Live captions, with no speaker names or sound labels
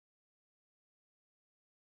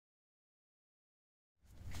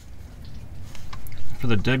For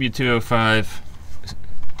the W205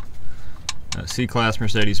 C-Class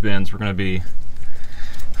Mercedes-Benz, we're going to be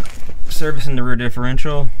servicing the rear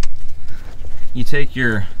differential. You take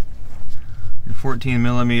your 14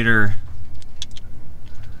 millimeter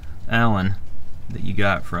Allen that you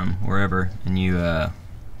got from wherever, and you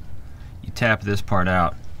tap this part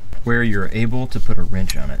out where you're able to put a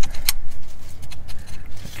wrench on it.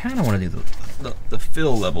 I kind of want to do the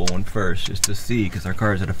fill level one first, just to see, because our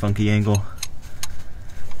car is at a funky angle.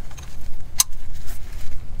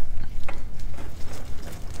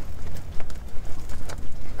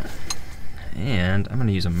 And I'm going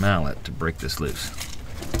to use a mallet to break this loose.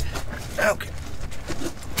 Okay.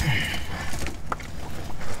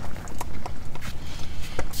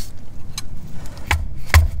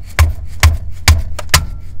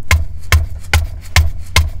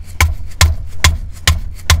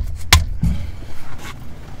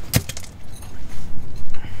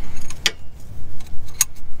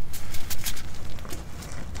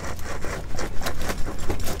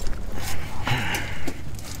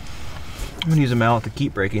 I'm going to use a mallet to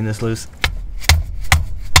keep breaking this loose.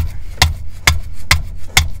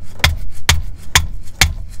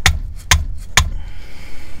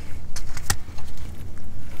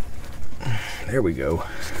 There we go.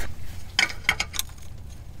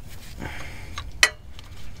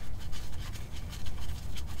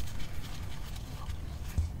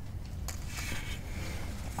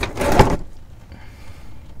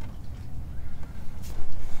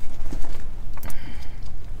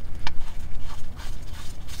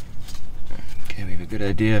 Good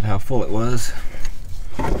idea of how full it was.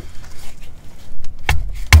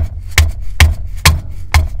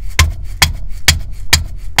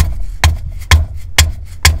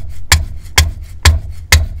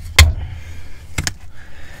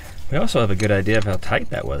 We also have a good idea of how tight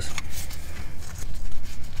that was.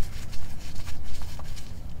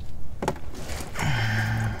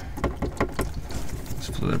 This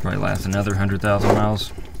fluid probably lasts another 100,000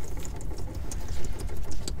 miles.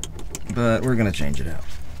 But we're going to change it out.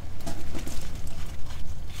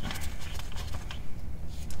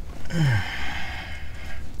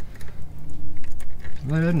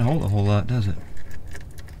 Well, it doesn't hold a whole lot, does it?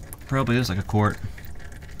 Probably is like a quart.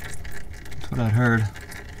 That's what I'd heard.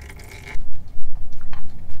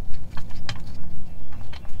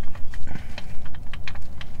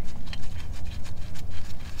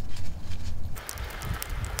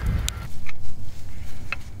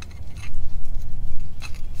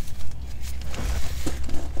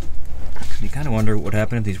 You kind of wonder what would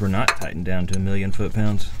happen if these were not tightened down to 1,000,000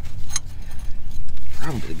 foot-pounds.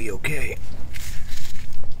 Probably be okay.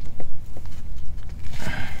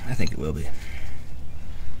 I think it will be.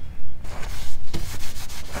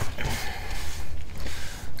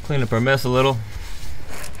 Clean up our mess a little.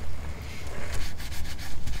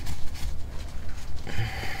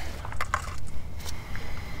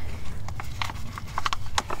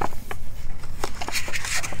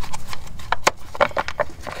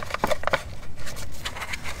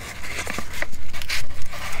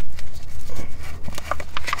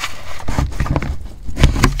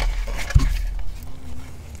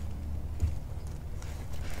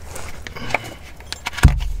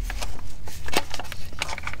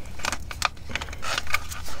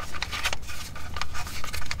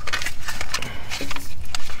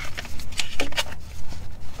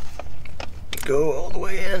 Go all the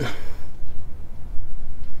way in.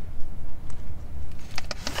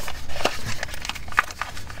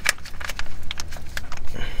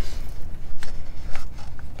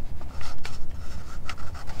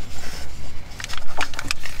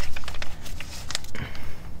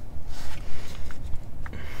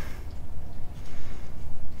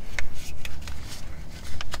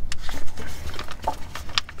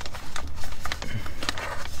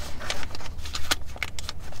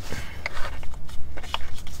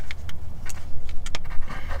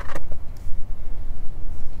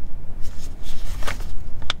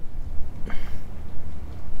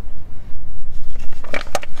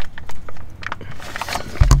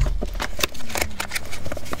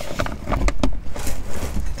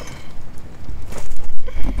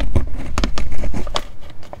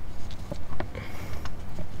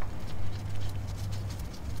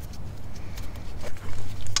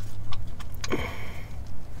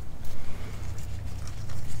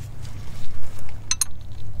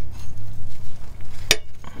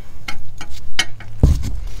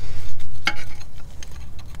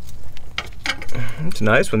 It's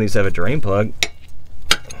nice when these have a drain plug.